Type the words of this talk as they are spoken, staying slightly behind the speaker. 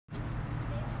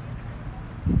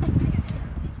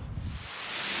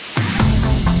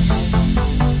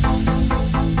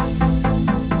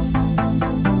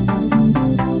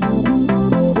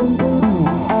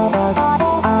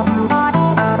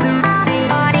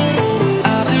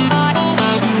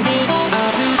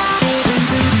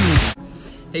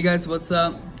Hey guys, what's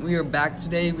up? We are back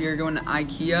today. We are going to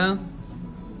IKEA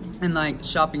and like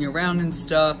shopping around and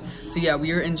stuff. So yeah,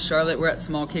 we are in Charlotte. We're at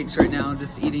Small Cakes right now,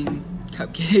 just eating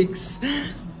cupcakes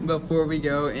before we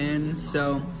go in.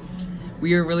 So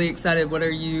we are really excited. What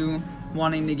are you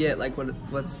wanting to get? Like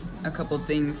what's a couple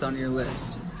things on your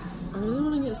list? I really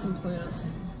want to get some plants.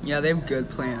 Yeah, they have good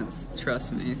plants.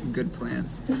 Trust me, good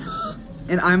plants.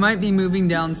 And I might be moving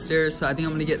downstairs, so I think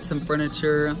I'm gonna get some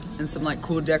furniture and some like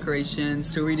cool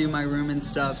decorations to redo my room and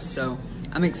stuff. So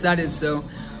I'm excited, so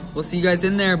we'll see you guys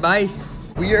in there, bye.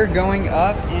 We are going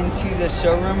up into the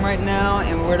showroom right now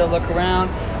and we're to look around.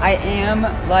 I am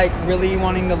like really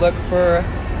wanting to look for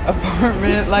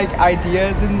apartment like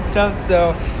ideas and stuff,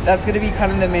 so that's gonna be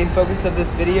kind of the main focus of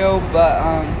this video, but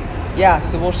yeah,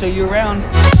 so we'll show you around.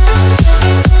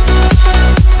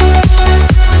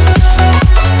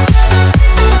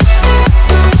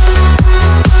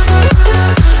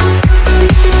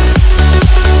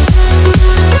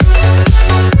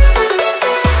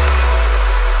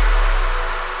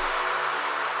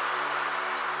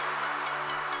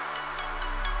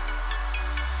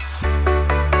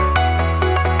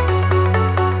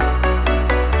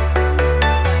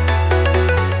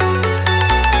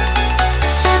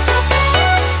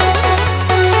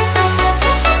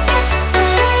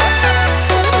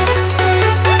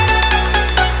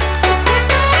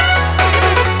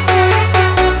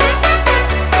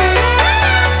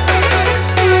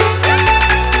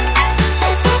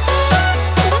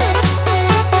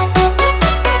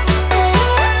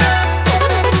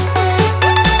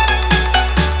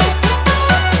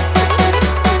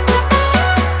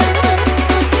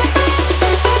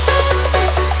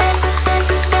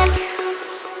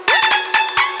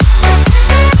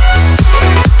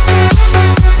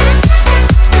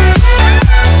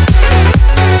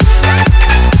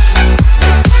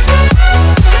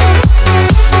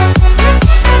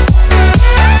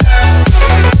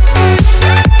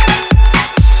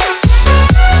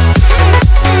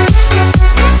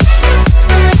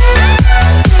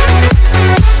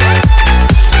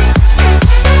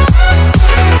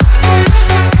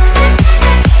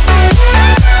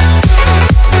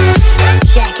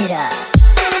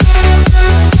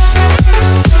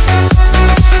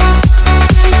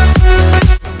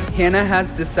 Hannah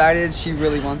has decided she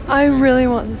really wants this mirror. I really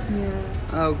want this mirror.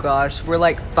 Oh gosh, we're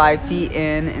like 5 feet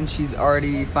in and she's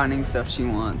already finding stuff she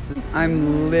wants.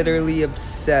 I'm literally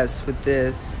obsessed with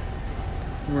this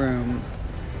room.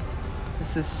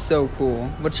 This is so cool.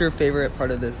 What's your favorite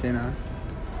part of this, Hannah?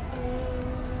 I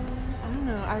don't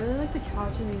know. I really like the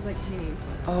couch and these like hanging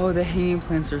plants. Oh, the hanging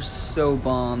plants are so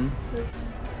bomb.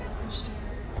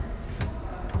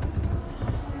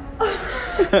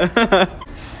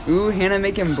 Ooh, Hannah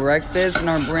making breakfast in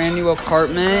our brand new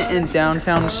apartment in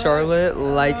downtown Charlotte.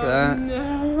 Like that.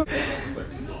 No.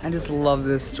 I just love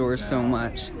this store so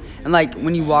much. And like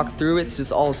when you walk through, it's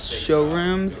just all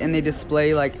showrooms and they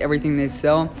display like everything they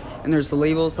sell. And there's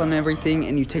labels on everything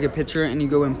and you take a picture and you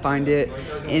go and find it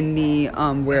in the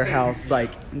warehouse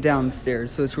like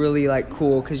downstairs. So it's really like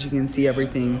cool because you can see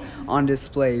everything on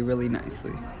display really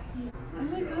nicely. Oh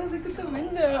my god, look at the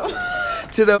window.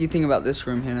 What do you think about this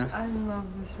room, Hannah? I love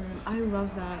this room. I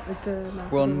love that. Like the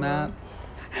map World of the map.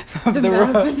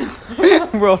 world.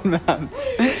 Of the world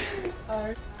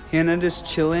map. Hannah just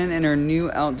chilling in her new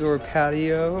outdoor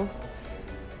patio.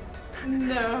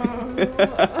 No.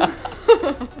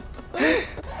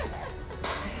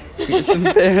 Get some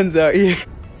fans out here.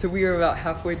 So we are about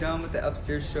halfway done with the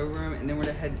upstairs showroom and then we're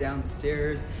to head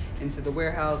downstairs into the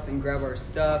warehouse and grab our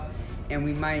stuff. And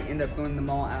we might end up going to the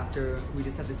mall after. We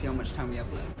just have to see how much time we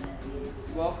have left.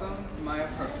 Welcome to my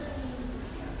apartment.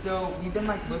 So we've been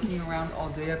like looking around all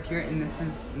day up here and this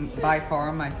is by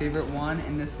far my favorite one.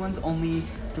 And this one's only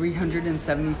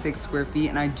 376 square feet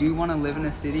and I do want to live in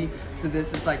a city. So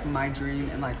this is like my dream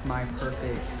and like my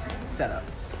perfect setup.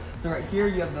 So right here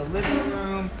you have the living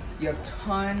room. You have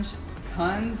tons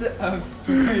of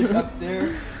storage up there.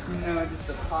 You know, just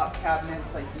the pop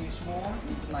cabinets like usual.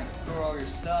 You can like store all your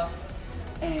stuff.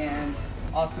 And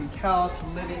awesome couch,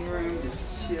 living room, just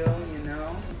chill, you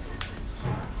know,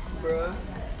 bruh.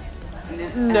 And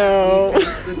then as we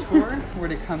finish the tour, we're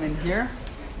to come in here.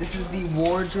 This is the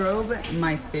wardrobe,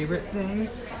 my favorite thing.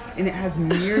 And it has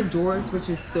mirrored doors, which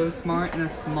is so smart in a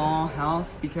small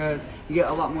house because you get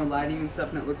a lot more lighting and stuff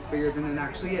and it looks bigger than it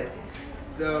actually is.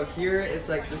 So here is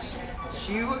like the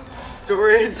shoe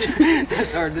storage.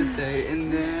 That's hard to say.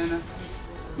 And then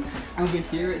over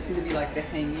here it's gonna be like the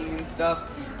hanging and stuff.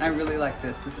 And I really like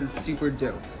this. This is super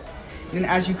dope. And then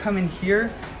as you come in here,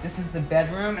 this is the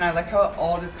bedroom, and I like how it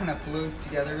all just kind of flows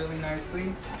together really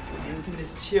nicely. And you can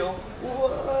just chill.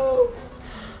 Whoa!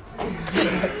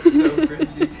 That's so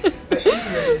cringy. But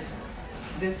anyways,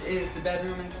 this is the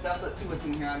bedroom and stuff. Let's see what's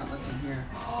in here. I haven't looked in here.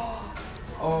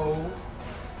 Oh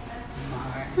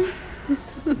my.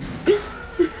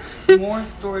 More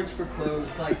storage for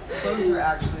clothes. Like, clothes are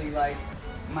actually like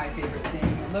my favorite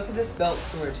thing. Look at this belt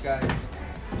storage, guys.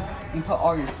 You can put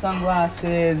all your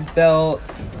sunglasses,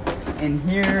 belts in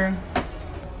here.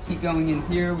 Keep going in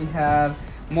here. We have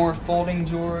more folding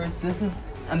drawers. This is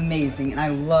amazing, and I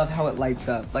love how it lights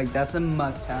up. Like, that's a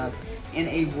must-have in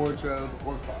a wardrobe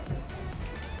or closet.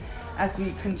 As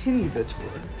we continue the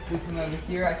tour, we come over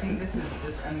here. I think this is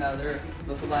just another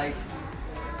look-alike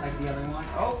like the other one.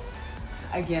 Oh,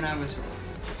 again, I was wrong.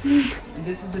 And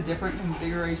this is a different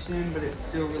configuration, but it's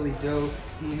still really dope.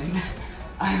 And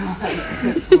I like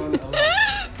this one a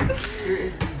lot. Here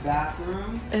is the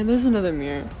bathroom. And there's another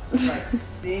mirror. Like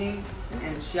sinks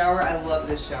and shower. I love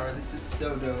this shower. This is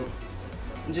so dope.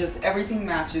 Just everything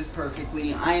matches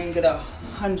perfectly. I'm gonna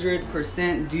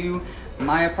 100% do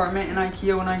my apartment in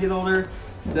IKEA when I get older.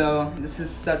 So this is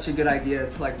such a good idea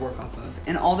to like work off of.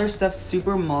 And all their stuff's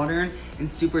super modern and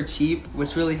super cheap,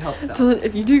 which really helps out. So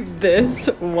if you do this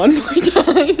one more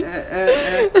time.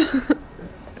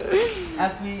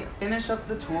 As we finish up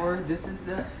the tour, this is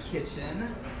the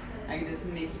kitchen. I can just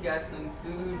make you guys some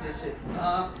food, dish it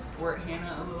up, squirt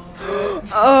Hannah a little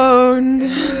bit. Oh no.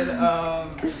 And then,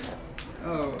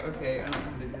 oh, okay, I don't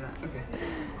know how to do that. Okay.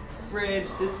 Fridge,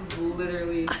 this is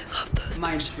literally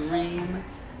my dream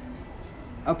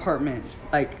apartment.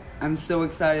 Like, I'm so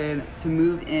excited to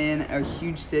move in a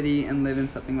huge city and live in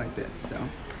something like this, so.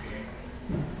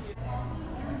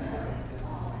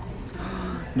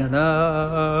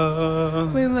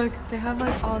 Ta-da! Wait, look, they have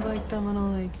like all like the little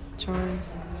like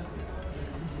drawers.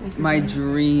 Like, My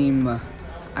dream.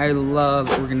 I love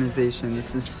organization.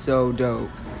 This is so dope.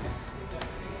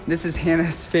 This is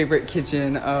Hannah's favorite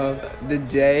kitchen of the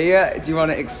day. Do you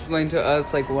want to explain to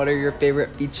us like what are your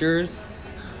favorite features?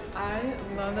 I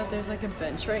love that there's like a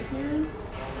bench right here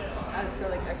for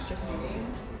like extra seating.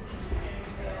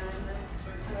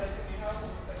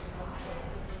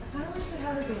 I kind of wish they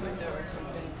had like a window or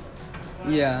something.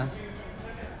 Yeah.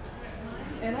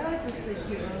 And I like this like,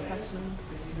 cute little section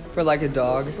For like a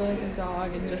dog. for like a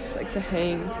dog and just like to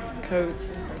hang coats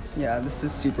and Yeah, this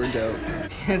is super dope.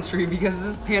 Pantry, because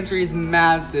this pantry is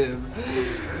massive.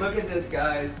 Look at this,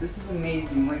 guys. This is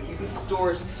amazing. Like, you can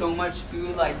store so much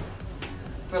food, like,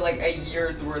 for like a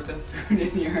year's worth of food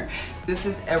in here. This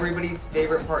is everybody's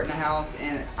favorite part in the house,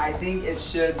 and I think it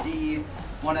should be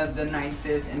one of the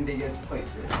nicest and biggest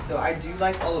places. So I do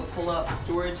like all the pull-up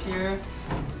storage here.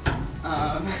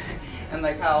 And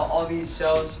like how all these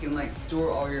shelves, you can like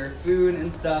store all your food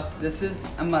and stuff. This is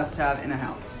a must-have in a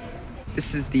house.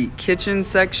 This is the kitchen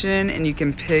section, and you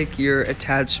can pick your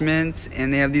attachments,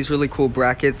 and they have these really cool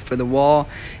brackets for the wall,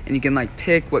 and you can like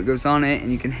pick what goes on it, and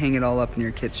you can hang it all up in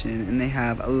your kitchen, and they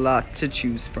have a lot to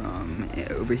choose from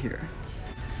over here.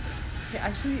 Okay,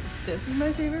 actually, this is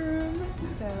my favorite room,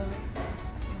 so...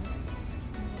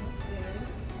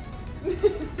 This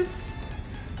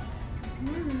is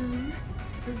my room.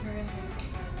 This is very nice.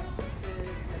 This is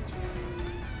my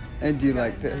dream. I do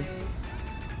like this.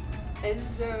 And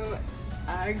so,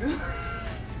 I go...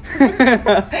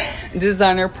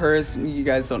 Designer purse, you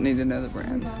guys don't need to know the I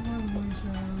brand. got more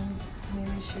wardrobe,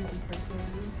 maybe shoes and purses.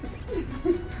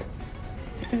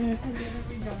 And then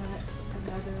we got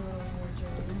another little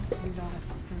wardrobe. We got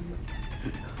some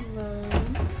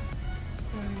clothes,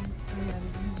 some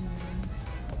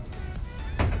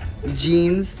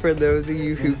Jeans, for those of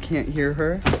you who can't hear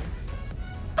her. and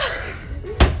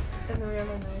then we have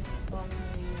a nice long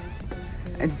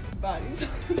bodies.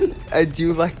 I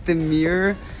do like the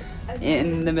mirror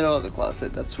in the middle of the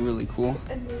closet. That's really cool.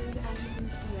 And then, as you can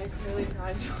see, I clearly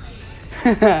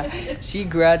graduated. She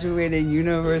graduated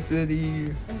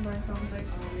university. And my phone's like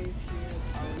always here. It's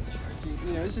always charging.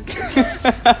 You know, it's just.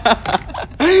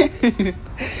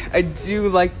 I do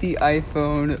like the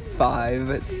iPhone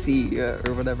 5C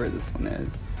or whatever this one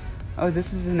is. Oh,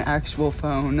 this is an actual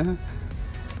phone.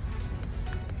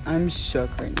 I'm shook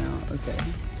right now. Okay.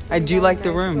 I do like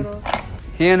the room.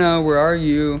 Hannah, where are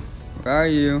you? Where are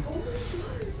you?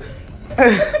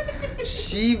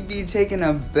 She be taking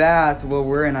a bath while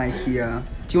we're in IKEA.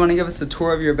 Do you want to give us a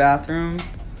tour of your bathroom?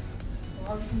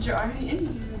 Well, since you're already in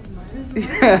here, might as well.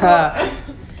 Yeah.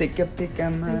 Take a pic,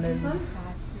 I'm This out is of my here.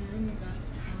 bathroom. You got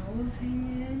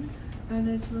A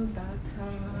nice little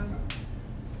bathtub.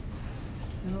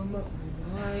 Some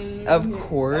wine. Of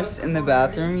course, in the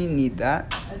bathroom, you need that.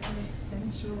 That's an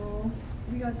essential.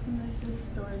 We got some nice little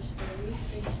storage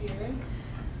space in here.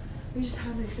 We just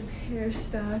have like some hair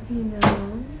stuff, you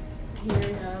know. Here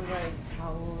we have like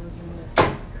towels and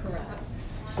this crap.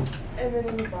 And then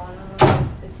in the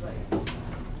bottom, it's like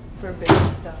for bigger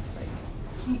stuff, like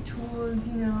heat tools,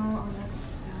 you know, all that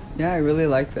stuff. Yeah, I really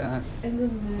like that. And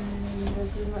then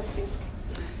this is my sink.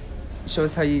 Show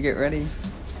us how you get ready.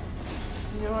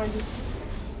 You know, I just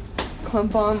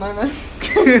clump on my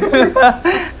mask.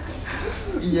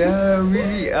 Yeah, we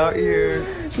be out here.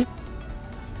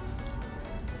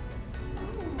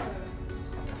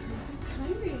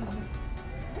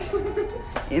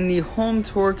 And the home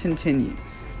tour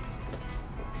continues.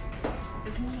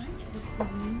 This is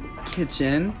my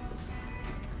Kitchen.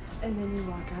 And then you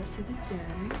walk out to the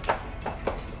deck.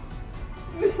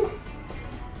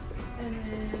 And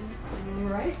then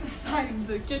right beside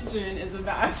the kitchen is a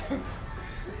bathroom.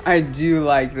 I do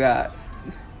like that.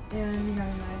 And we got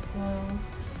a nice little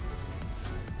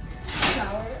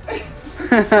shower.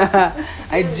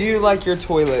 I do like your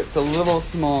toilet. It's a little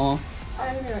small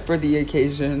I know. for the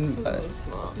occasion, It's a but little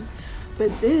small.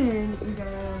 But then we got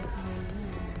a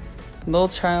a little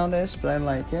childish, but I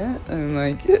like it. I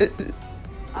like it.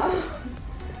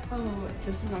 oh,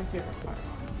 this is my favorite part.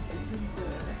 This is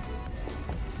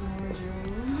the laundry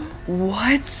room.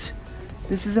 What?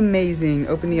 This is amazing.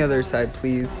 Open the other side,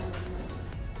 please.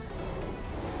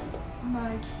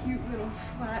 My cute little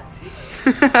flat seat.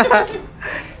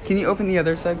 Can you open the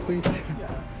other side, please? Yeah.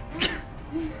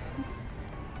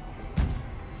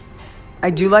 I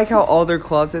do like how all their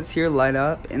closets here light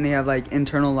up and they have like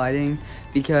internal lighting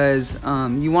because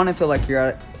you want to feel like you're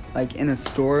at like in a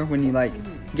store when you like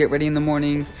get ready in the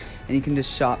morning and you can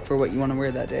just shop for what you want to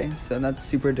wear that day. So that's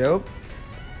super dope.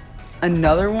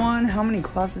 Another one, how many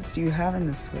closets do you have in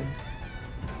this place?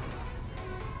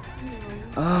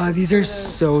 Oh, these are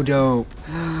so dope.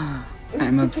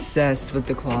 I'm obsessed with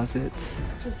the closets.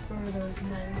 Just for those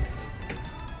nice.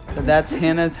 But that's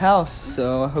Hannah's house,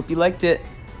 so I hope you liked it.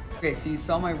 Okay, so you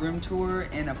saw my room tour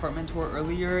and apartment tour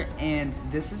earlier, and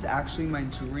this is actually my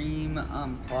dream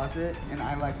closet, and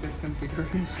I like this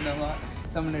configuration a lot,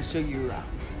 so I'm gonna show you around.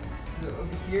 So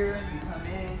over here, you come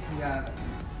in, you have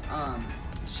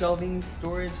shelving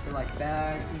storage for like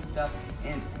bags and stuff,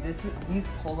 and these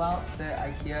pullouts that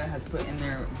IKEA has put in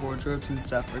their wardrobes and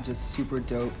stuff are just super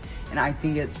dope, and I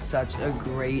think it's such a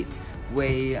great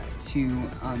way to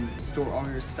store all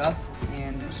your stuff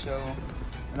and show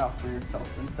it off for yourself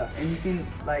and stuff. And you can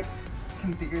like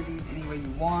configure these any way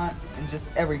you want, and just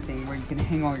everything where you can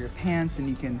hang all your pants, and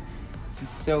you can, it's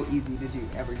just so easy to do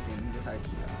everything with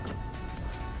IKEA.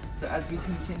 So as we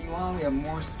continue on, we have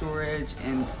more storage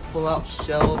and pull out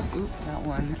shelves. Oop, that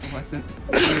one wasn't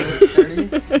sturdy.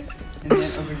 And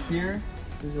then over here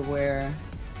is where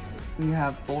we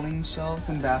have folding shelves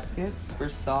and baskets for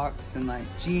socks and like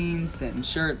jeans and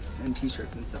shirts and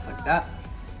t-shirts and stuff like that.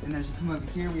 And as you come over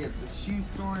here, we have the shoe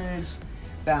storage,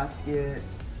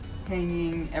 baskets,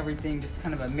 hanging, everything, just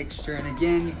kind of a mixture. And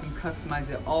again, you can customize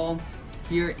it all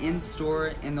here in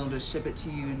store, and they'll just ship it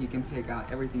to you, and you can pick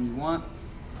out everything you want.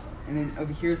 And then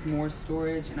over here is more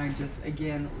storage, and I just,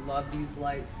 again, love these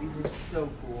lights. These are so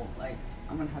cool. Like,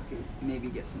 I'm gonna have to maybe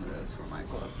get some of those for my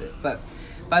closet. But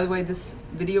by the way, this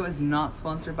video is not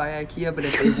sponsored by IKEA, but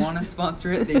if they want to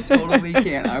sponsor it, they totally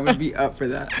can. I would be up for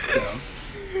that. So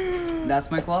that's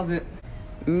my closet.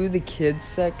 Ooh, the kids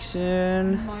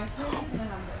section. My clothes gonna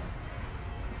have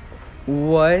this.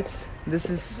 What? This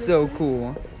is so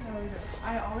cool. So good.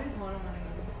 I always wanted one of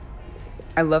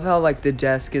these. I love how like the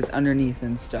desk is underneath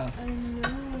and stuff. I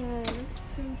know, it's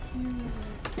so cute.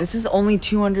 This is only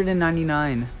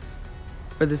 $299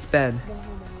 for this bed.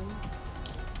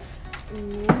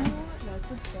 Ooh,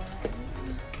 that's a bed.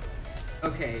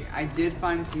 Okay, I did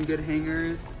find some good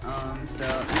hangers, so,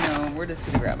 you know, we're just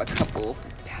gonna grab a couple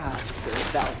packs or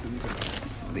thousands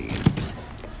of these.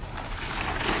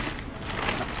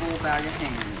 A full bag of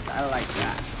hangers, I like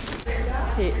that.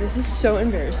 Okay, this is so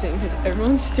embarrassing because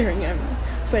everyone's staring at me.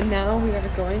 But now we are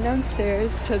going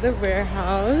downstairs to the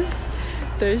warehouse.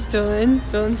 There's Dylan.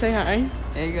 Dylan, say hi.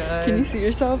 Hey guys. Can you see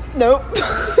yourself? Nope.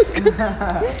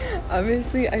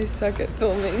 Obviously, I suck at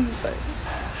filming, but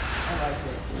I like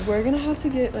it. we're gonna have to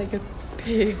get like a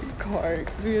big car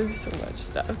because we have so much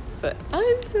stuff. But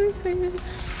I'm so excited.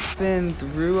 Been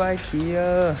through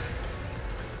IKEA.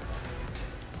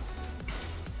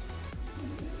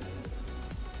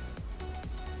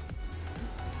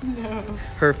 No.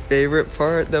 Her favorite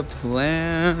part, the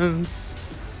plants.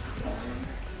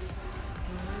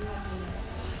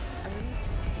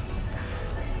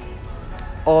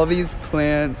 all these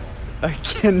plants. I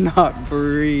cannot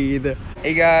breathe.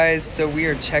 Hey guys, so we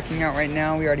are checking out right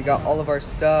now. We already got all of our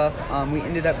stuff. We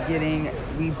ended up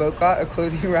we both got a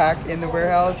clothing rack in the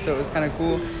warehouse, so it was kind of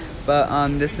cool. But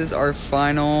this is our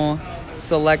final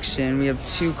selection. We have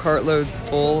 2 cartloads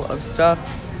full of stuff,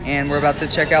 and we're about to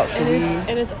check out. So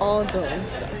and it's all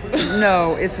Dylan's stuff.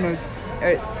 No, it's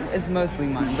mostly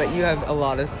mine, but you have a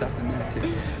lot of stuff in there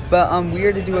too. But we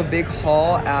are to do a big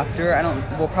haul after.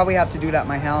 We'll probably have to do it at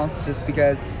my house just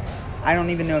because I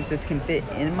don't even know if this can fit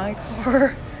in my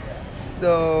car.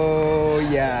 So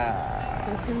yeah.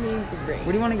 That's gonna be great.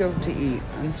 Where do you want to go to eat?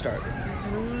 I'm starving.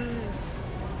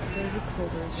 There's a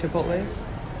Culver's. Chipotle?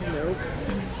 Nope.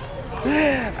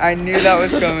 I knew that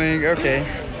was coming. Okay.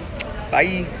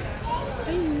 Bye.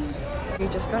 We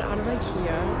just got out of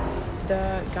IKEA.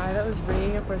 The guy that was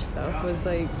bringing up our stuff was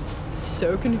like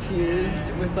so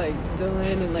confused with like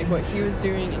Dylan and like what he was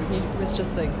doing, and he was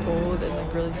just like cold and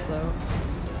like really slow.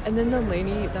 And then the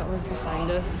lady that was behind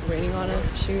us waiting on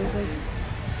us, she was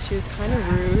kind of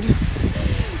rude.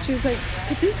 She was like,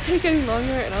 could this take any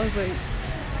longer? And I was like,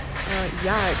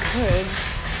 yeah, it could.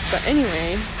 But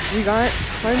anyway, we got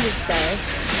tons of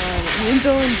stuff. Me and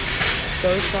Dylan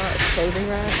both got a clothing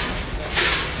rack.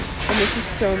 And this is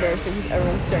so embarrassing because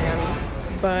everyone's staring at me.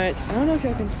 But I don't know if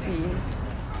y'all can see.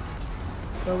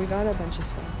 But we got a bunch of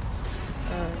stuff.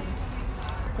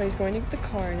 But he's going to get the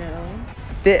car now.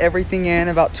 Fit everything in.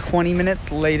 About 20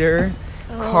 minutes later,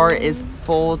 car is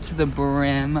full to the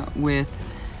brim with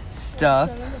stuff.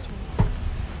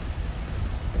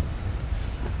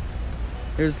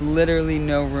 There's literally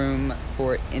no room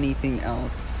for anything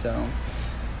else. So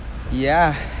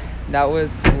yeah, that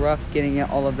was rough getting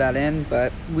all of that in,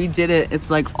 but we did it.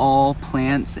 It's like all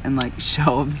plants and like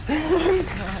shelves.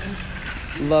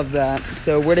 Love that.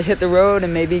 So we're to hit the road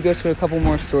and maybe go to a couple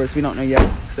more stores. We don't know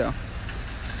yet. So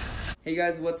hey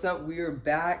guys, what's up? We are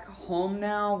back home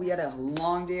now. We had a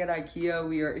long day at IKEA.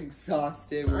 We are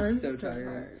exhausted. We're so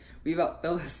tired. We about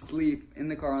fell asleep in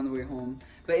the car on the way home.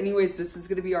 But anyways, this is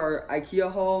gonna be our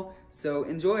IKEA haul, so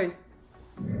enjoy.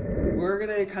 We're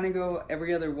gonna kind of go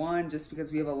every other one just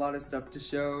because we have a lot of stuff to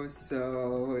show,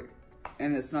 so,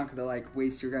 and it's not gonna like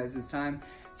waste your guys' time.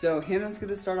 So Hannah's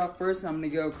gonna start off first, and I'm gonna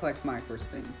go collect my first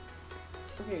thing.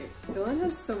 Okay, Dylan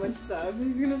has so much stuff.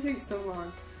 He's gonna take so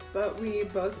long. But we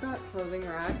both got clothing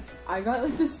racks. I got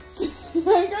like this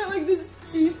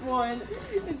cheap one.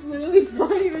 It's literally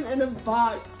not even in a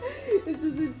box. It's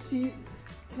just a cheap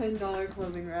 $10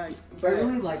 clothing rack. I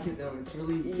really like it though. It's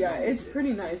really it's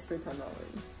pretty nice for $10.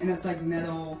 And it's like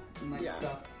metal and like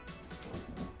stuff.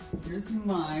 Here's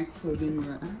my clothing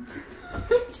rack.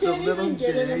 It's a little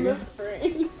get it in the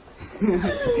frame.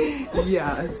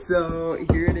 Yeah, so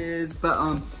here it is.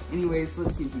 But anyways,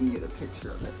 let's see if we can get a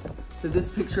picture of it. So this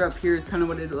picture up here is kind of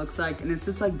what it looks like, and it's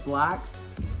just like black,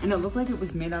 and it looked like it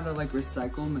was made out of like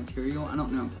recycled material. I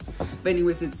don't know, but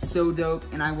anyways, it's so dope,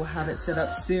 and I will have it set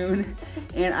up soon.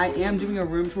 And I am doing a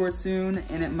room tour soon,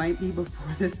 and it might be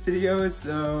before this video,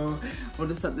 so we'll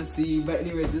just have to see. But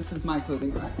anyways, this is my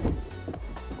clothing rack.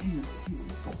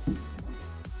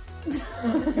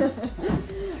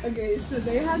 Okay, so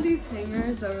they had these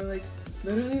hangers that were like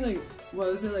literally like,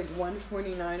 what was it, like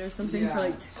 $149 or something for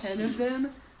like 10 of them.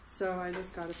 So I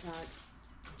just got a pack.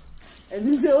 And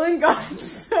then Dylan got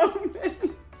so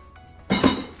many.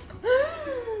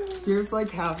 Here's like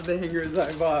half of the hangers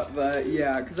I bought, but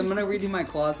yeah, because I'm gonna redo my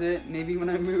closet maybe when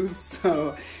I move,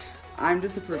 so I'm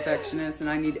just a perfectionist and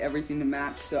I need everything to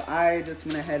match, so I just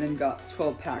went ahead and got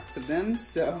 12 packs of them,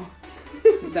 so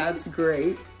that's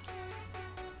great.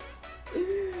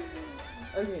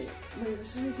 Okay, wait, what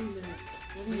should I do next?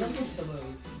 What do you like the pillows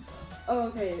and stuff. Oh,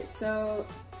 okay, so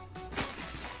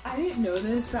I didn't know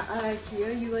this, but at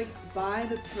IKEA you like buy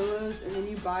the pillows and then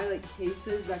you buy like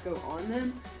cases that go on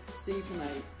them, so you can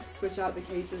like switch out the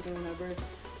cases and whatever.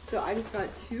 So I just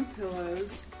got 2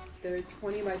 pillows. They're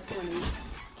 20 by 20,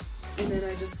 and then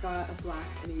I just got a black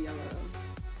and a yellow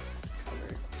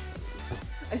cover.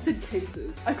 I said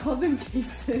cases. I called them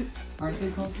cases. Aren't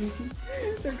they called cases?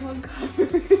 They're called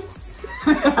covers.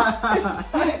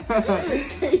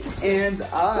 And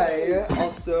I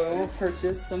also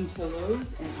purchased some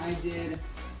pillows, and I did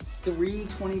 3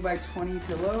 20 by 20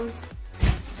 pillows,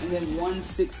 and then 1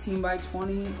 16 by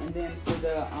 20, and then for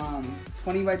the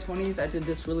 20 by 20s I did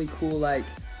this really cool like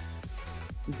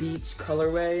beach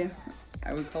colorway,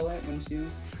 I would call it, wouldn't you?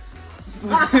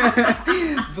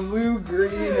 Blue,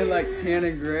 green, and like tan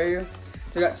and gray.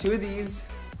 So I got 2 of these,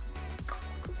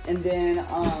 and then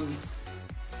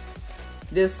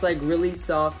this like really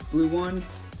soft blue one,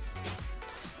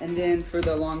 and then for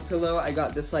the long pillow I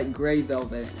got this like gray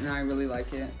velvet, and I really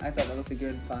like it. I thought that was a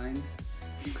good find.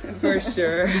 For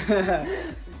sure.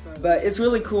 But it's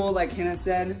really cool, like Hannah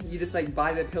said, you just like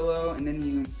buy the pillow and then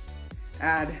you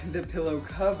add the pillow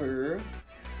cover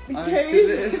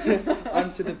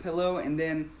onto the pillow, and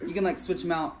then you can like switch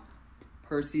them out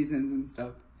per seasons and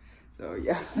stuff. So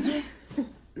yeah.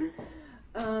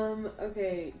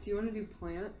 Okay, do you want to do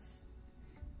plants?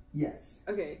 Yes.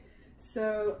 Okay,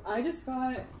 so I just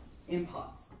got... In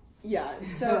pots. Yeah,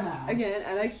 so again,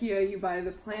 at IKEA, you buy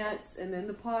the plants and then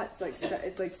the pots, like,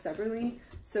 it's like separately.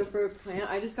 So for a plant,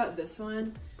 I just got this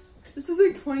one. This was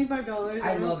like $25.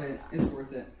 I love it. It's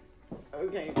worth it.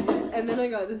 Okay, and then I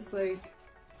got this like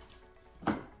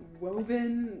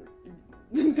woven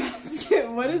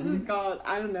basket. What is this called?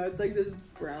 I don't know. It's like this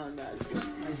brown basket.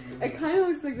 It kind of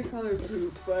looks like the color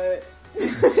poop, but.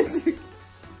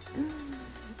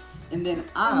 And then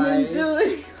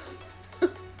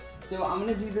so I'm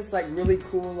gonna do this like really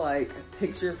cool like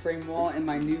picture frame wall in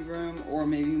my new room, or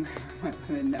maybe I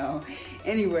don't know.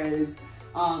 Anyways,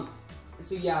 so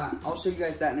yeah, I'll show you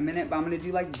guys that in a minute, but I'm gonna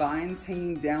do like vines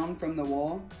hanging down from the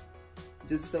wall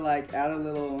just to like add a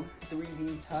little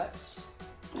 3D touch.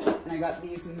 And I got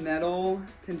these metal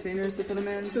containers to put them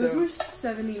in. Those were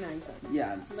 79 cents.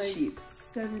 Yeah, like cheap.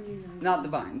 79. Not the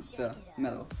vines, the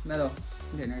metal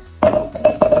containers.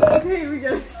 Okay, we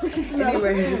got it.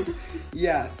 Anyways,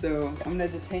 yeah, so I'm gonna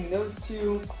just hang those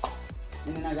two.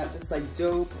 And then I got this like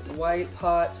dope white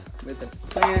pot with a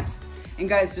plant. And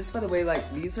guys, just by the way,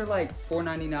 like these are like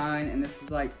 $4.99 and this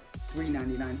is like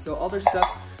 $3.99. So all their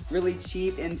stuff's really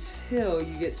cheap until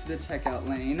you get to the checkout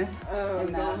lane. Oh,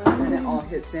 and that's when it all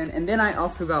hits in. And then I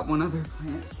also got one other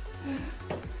plant.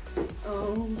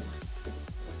 Oh.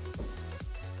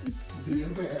 Be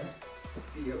aware.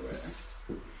 Be aware.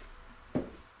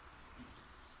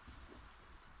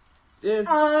 This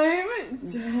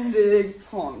big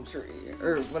palm tree,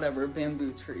 or whatever,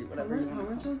 bamboo tree, whatever you want. How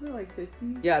much was it, like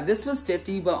 50? Yeah, this was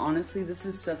 50, but honestly, this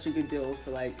is such a good deal for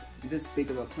like this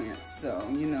big of a plant, so,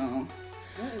 you know.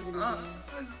 That is a good deal.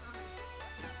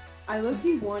 I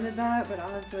low-key wanted that, but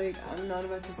I was like, I'm not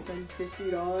about to spend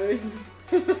 $50.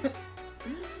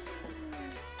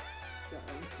 So,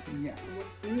 yeah.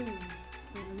 Ew.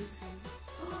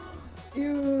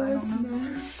 Ew, that's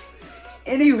nasty.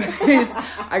 Anyways,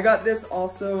 I got this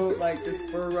also, like this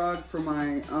fur rug for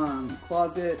my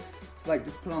closet to like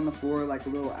just put on the floor like a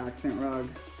little accent rug.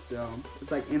 So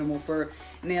it's like animal fur,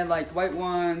 and they had like white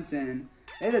ones, and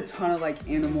they had a ton of like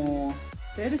animal.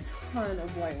 They had a ton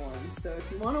of white ones, so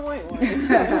if you want a white one,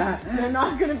 they're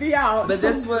not gonna be out. But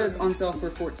this was on sale for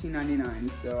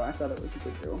 $14.99, so I thought it was a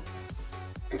good deal.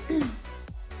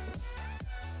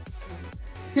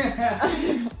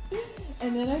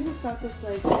 And then I just got this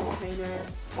like container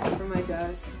for my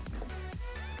desk,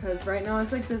 because right now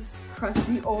it's like this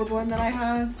crusty old one that I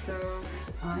had, so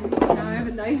now I have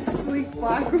a nice sleek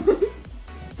black one.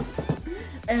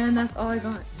 And that's all I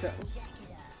got, so.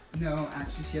 No,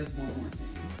 actually she has one more thing.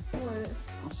 What?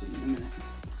 I'll show you in a minute.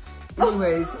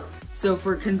 Anyways, so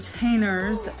for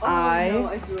containers, no,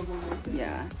 I do have one more thing.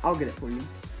 Yeah, I'll get it for you.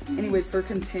 Anyways, for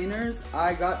containers,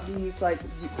 I got these like,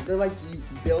 they're like, you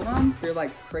build them, they're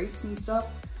like crates and stuff.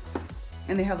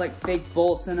 And they have like fake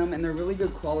bolts in them, and they're really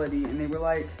good quality. And they were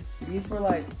like, these were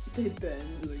like, they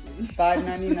bend like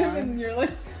 $5.99. And you're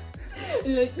like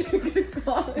they're good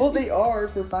quality. Well, they are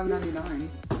for $5.99.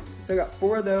 So I got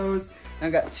 4 of those, and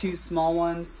I got 2 small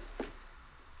ones.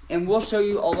 And we'll show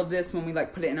you all of this when we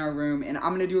like put it in our room. And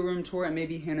I'm gonna do a room tour, and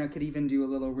maybe Hannah could even do a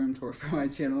little room tour for my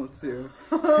channel too.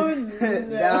 Oh no.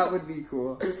 That would be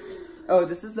cool. Oh,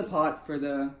 this is the pot for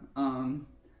the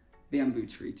bamboo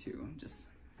tree too. Just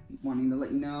wanting to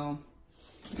let you know.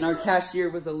 And our cashier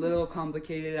was a little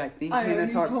complicated. I think Hannah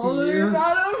talked to you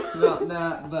about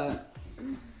that, but.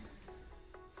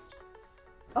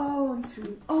 Oh, I'm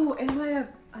sweet. Oh, and I have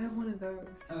one of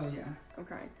those. Oh yeah.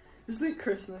 Okay. This is like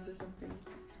Christmas or something.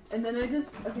 And then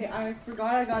I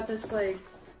forgot I got this like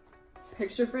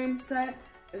picture frame set.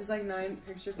 It was like 9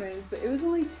 picture frames, but it was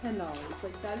only $10.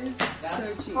 Like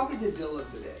that's so cheap. Probably the deal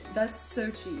of the day. That's so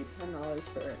cheap, $10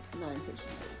 for 9 picture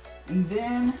frames. And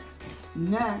then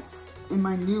next in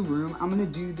my new room, I'm gonna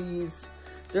do these.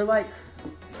 They're like,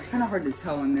 it's kind of hard to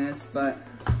tell in this, but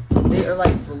they are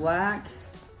like black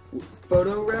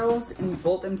photo rails, and you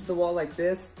bolt them to the wall like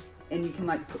this. And you can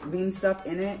like lean stuff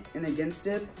in it and against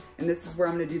it. And this is where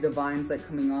I'm gonna do the vines like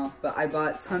coming off. But I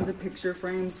bought tons of picture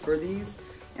frames for these.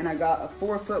 And I got a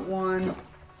 4-foot one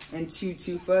and 2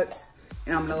 2-foots.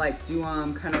 And I'm gonna like do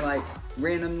them kind of like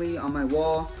randomly on my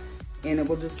wall. And it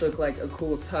will just look like a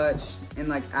cool touch and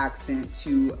like accent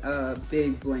to a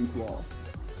big blank wall.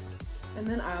 And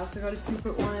then I also got a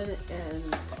 2-foot one,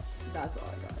 and that's all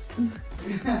I got.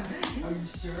 Are you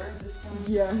sure this time?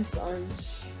 Yes, I'm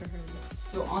sure.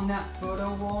 So on that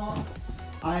photo wall,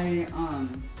 I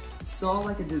saw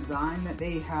like a design that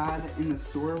they had in the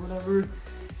store or whatever,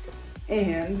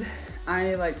 and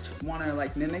I like want to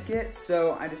like mimic it.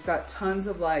 So I just got tons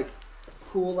of like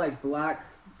cool like black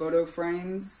photo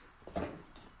frames,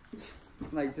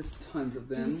 like just tons of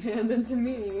them. Just hand them to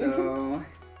me. So,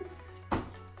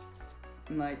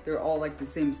 and like they're all like the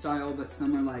same style, but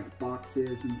some are like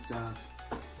boxes and stuff.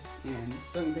 And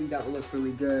don't think that will look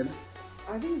really good.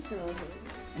 I think it's gonna look really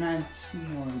good. And I have 2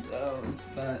 more of those,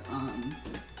 but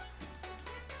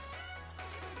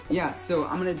yeah, so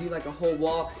I'm gonna do like a whole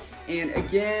wall. And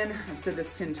again, I've said this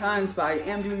 10 times, but I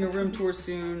am doing a room tour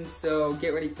soon, so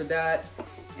get ready for that.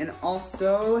 And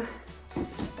also,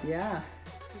 yeah.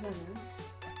 Is that new?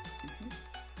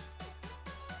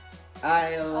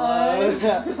 I love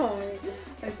that.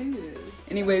 I think it is.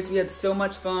 Anyways, we had so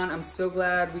much fun. I'm so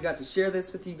glad we got to share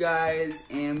this with you guys,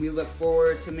 and we look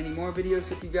forward to many more videos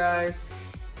with you guys.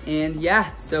 And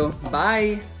yeah, so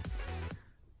bye.